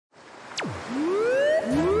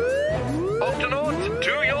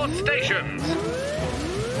stations.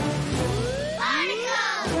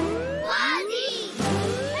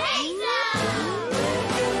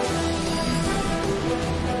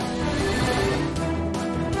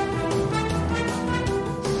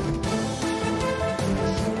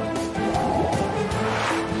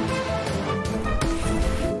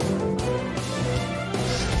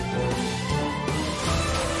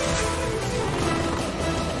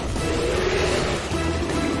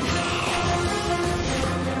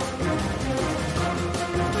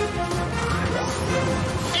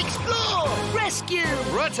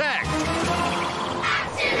 Protect!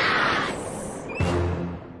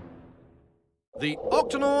 The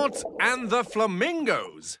Octonauts and the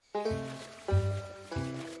Flamingos.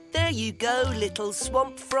 There you go, little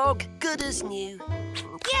swamp frog. Good as new.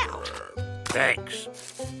 Yeah. Thanks.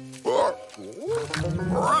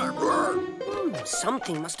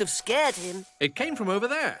 Something must have scared him. It came from over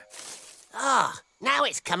there. Ah, now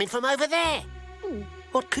it's coming from over there.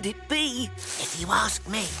 What could it be? If you ask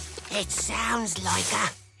me, it sounds like a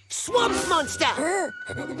swamp monster!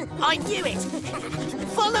 I knew it!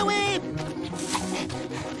 Follow him!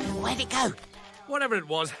 Where'd it go? Whatever it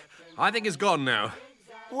was, I think it's gone now.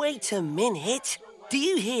 Wait a minute. Do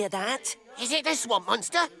you hear that? Is it the swamp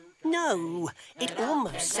monster? No, it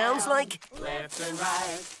almost sounds like... Left and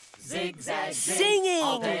right, zigzag, zig, singing!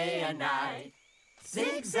 all day and night.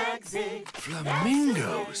 Zigzag, zig.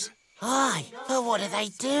 Flamingos. Aye, but what are they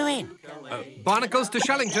doing? Barnacles to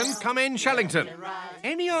Shellington. Come in, Shellington.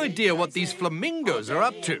 Any idea what these flamingos are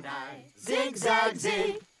up to? Zigzag,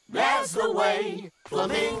 zig, that's the way.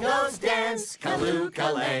 Flamingos dance,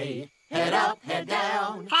 kaloo-kalay. Head up, head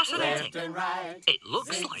down. Fascinating. Left and right. It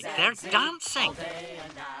looks like they're dancing.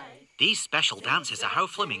 These special dances are how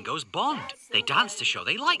flamingos bond. They dance to show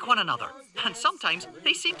they like one another. And sometimes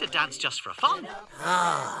they seem to dance just for fun.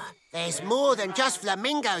 Ah, there's more than just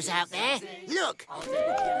flamingos out there. Look.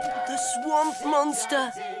 The swamp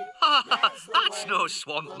monster. That's no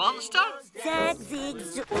swamp monster. Zag, zig,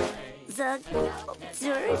 zug,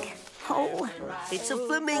 zerg. Oh. It's a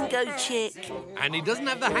flamingo chick. And he doesn't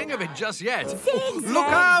have the hang of it just yet. Zig, Look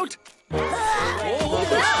out!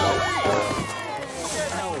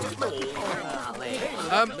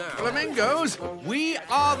 Flamingos, we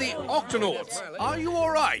are the Octonauts. Are you all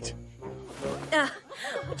right?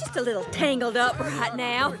 We're just a little tangled up right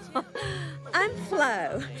now. I'm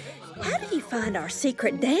Flo. How did you find our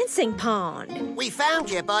secret dancing pond? We found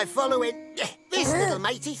you by following this little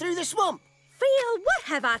matey through the swamp. Phil, what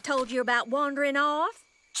have I told you about wandering off?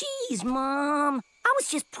 Geez, Mom. I was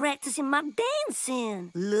just practicing my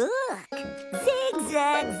dancing. Look.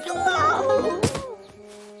 Zigzag. Oh.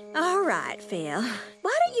 All right, Phil.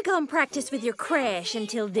 Why don't you go and practice with your crash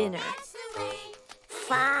until dinner?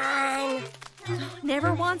 Fine.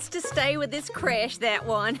 Never wants to stay with this crash, that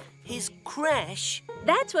one. His crash?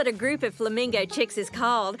 That's what a group of flamingo chicks is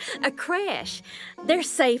called, a crash. They're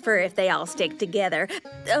safer if they all stick together.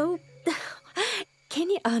 Oh, can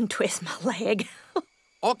you untwist my leg?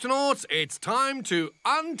 Octonauts, it's time to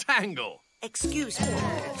untangle. Excuse me.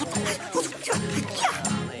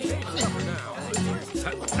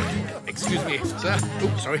 Excuse me, sir.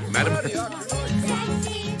 Oh, sorry, madam. Head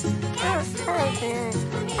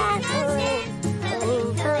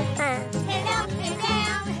up and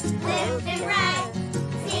down, left and right,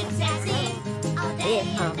 zigzag, zig, all day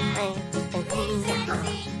and night. Zigzag, zig,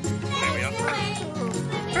 There we are.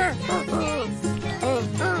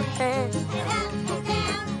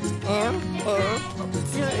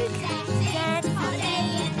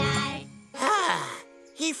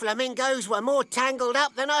 You flamingos were more tangled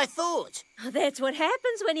up than I thought. That's what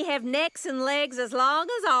happens when you have necks and legs as long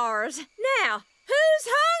as ours. Now, who's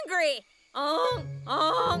hungry? Phil,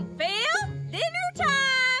 dinner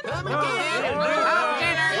time! Come again!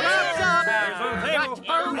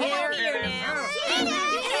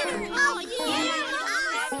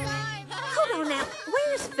 Hold on now,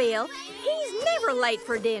 where's Phil? He's never late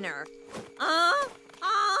for dinner.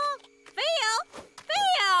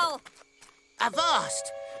 Phil!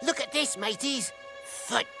 Avast! Look at this, mateys.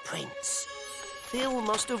 Footprints. Phil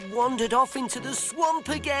must have wandered off into the swamp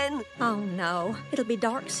again. Oh, no. It'll be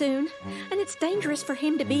dark soon, and it's dangerous for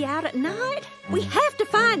him to be out at night. We have to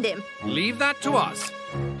find him. Leave that to us.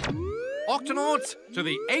 Octonauts, to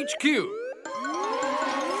the HQ.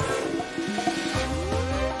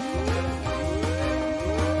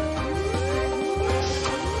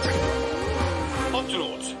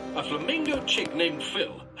 Octonauts, a flamingo chick named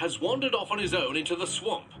Phil has wandered off on his own into the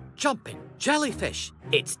swamp. Jumping Jellyfish.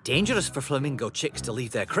 It's dangerous for flamingo chicks to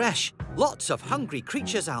leave their creche. Lots of hungry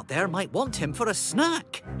creatures out there might want him for a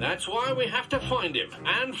snack. That's why we have to find him,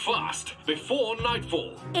 and fast, before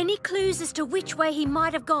nightfall. Any clues as to which way he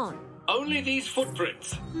might have gone? Only these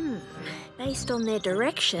footprints. Based on their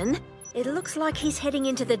direction, it looks like he's heading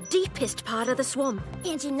into the deepest part of the swamp.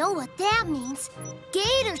 And you know what that means?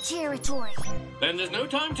 Gator territory. Then there's no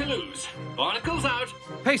time to lose. Barnacles out.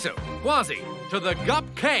 Peso, Quasi, to the Gup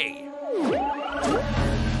K.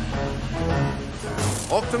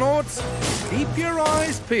 Octonauts, keep your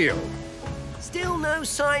eyes peeled. Still no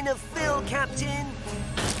sign of Phil, Captain.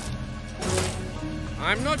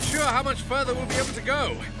 I'm not sure how much further we'll be able to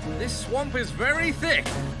go. This swamp is very thick,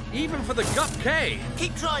 even for the Gup K.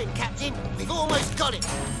 Keep trying, Captain. We've almost got it.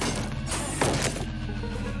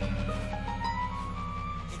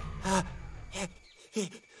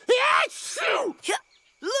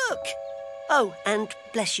 Look! Oh, and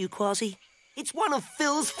bless you, Quasi. It's one of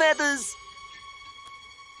Phil's feathers.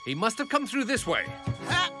 He must have come through this way.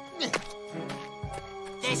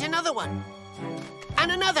 There's another one.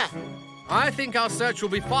 And another. I think our search will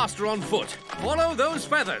be faster on foot. Follow those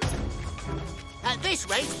feathers. At this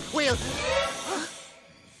rate, we'll...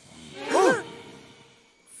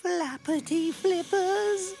 Flappity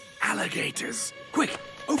flippers. Alligators. Quick,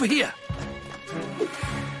 over here.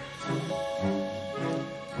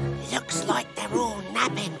 Looks like they're all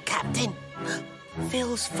napping, Captain.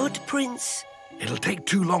 Phil's footprints. It'll take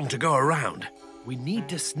too long to go around. We need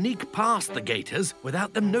to sneak past the gators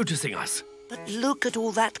without them noticing us. But look at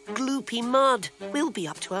all that gloopy mud. We'll be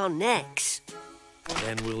up to our necks.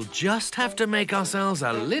 Then we'll just have to make ourselves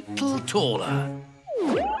a little taller.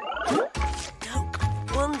 No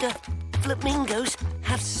wonder flamingos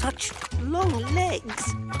have such long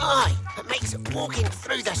legs. Aye, it makes walking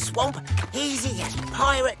through the swamp easy as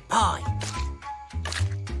pirate pie.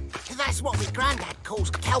 That's what my granddad calls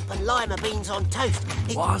kelp and lima beans on toast.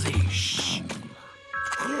 Quasi, shh.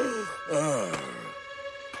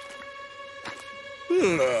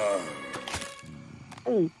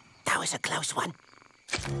 That was a close one.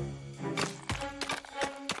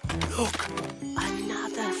 Look,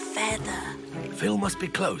 another feather. Phil must be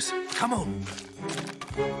close. Come on.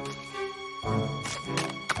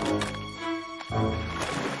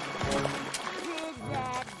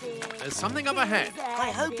 There's something up ahead. I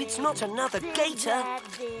hope it's not another gator.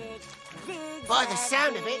 By the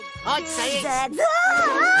sound of it, I'd say it's...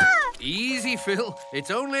 Easy, Phil. It's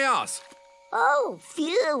only us. Oh,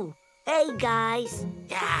 phew. Hey, guys.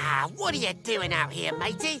 Ah, what are you doing out here,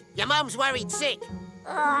 matey? Your mum's worried sick.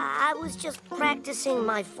 I was just practicing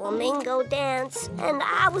my flamingo dance, and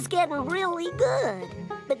I was getting really good.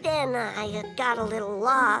 But then I got a little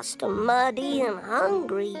lost, muddy, and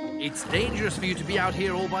hungry. It's dangerous for you to be out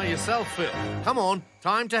here all by yourself, Phil. Come on,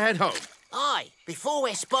 time to head home. Aye, before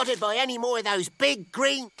we're spotted by any more of those big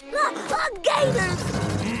green... Gators!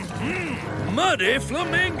 Muddy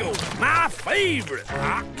flamingo, my favorite.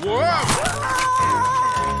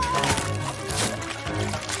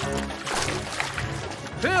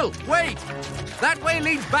 Phil, wait! That way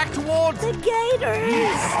leads back towards... The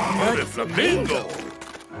gators! Muddy flamingo!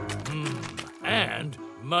 And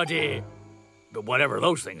muddy... whatever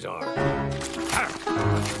those things are.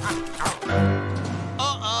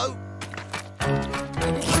 Uh-oh!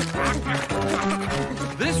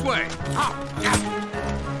 This way!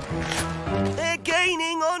 They're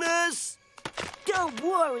gaining on us. Don't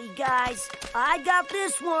worry, guys. I got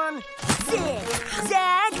this one. Zig,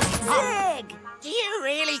 zag, zig! Do you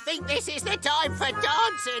really think this is the time for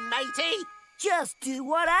dancing, matey? Just do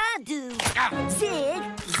what I do. Zig,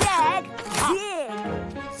 zag, zig.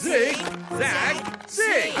 Zig, zag,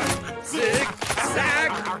 zig! Zig,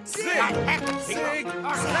 zag, zig! Zig,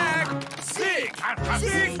 zag, zig!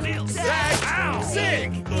 Zig, zag,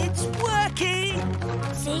 zig! It's working.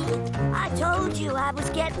 See? I told you I was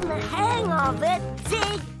getting the hang of it.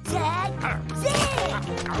 Zig, zag, zig!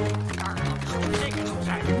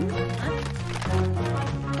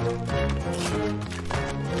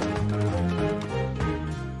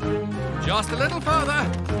 Just a little further.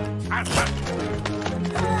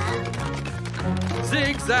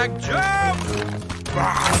 Zig-zag jump!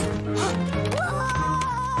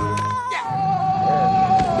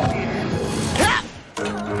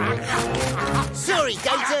 Sorry,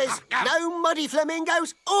 gators. No muddy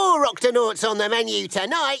flamingos or octonauts on the menu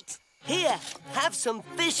tonight. Here, have some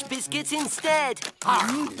fish biscuits instead.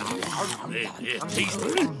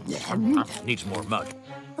 Needs more mud.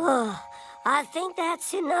 Oh, I think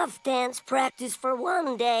that's enough dance practice for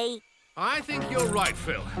one day. I think you're right,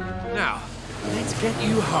 Phil. Now, let's get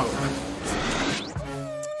you home.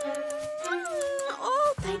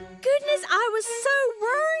 Oh, thank goodness was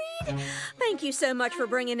so worried. Thank you so much for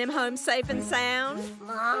bringing him home safe and sound.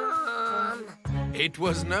 Mom. It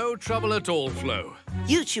was no trouble at all, Flo.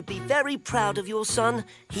 You should be very proud of your son.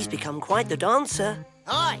 He's become quite the dancer.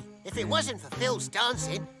 Aye, if it wasn't for Phil's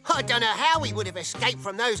dancing, I don't know how he would have escaped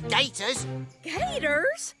from those gators.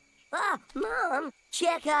 Gators? Ah, Mom,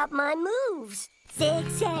 check out my moves. Zig,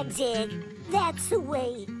 zag, zig. That's the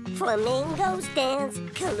way flamingos dance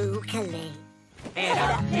Kaloo-Kalay. Head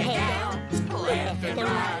up, head down, left and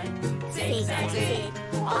right. Zig, zag, zig,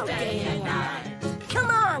 all day and night. Come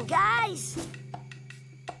on, guys.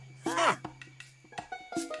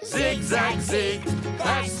 Zig, zag, zig,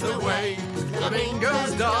 that's the way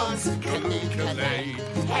flamingos dance Kaloo-Kalay.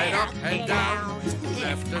 Head up, head down,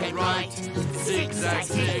 left and right. Zig, zag,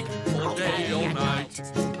 zig, all day, all night.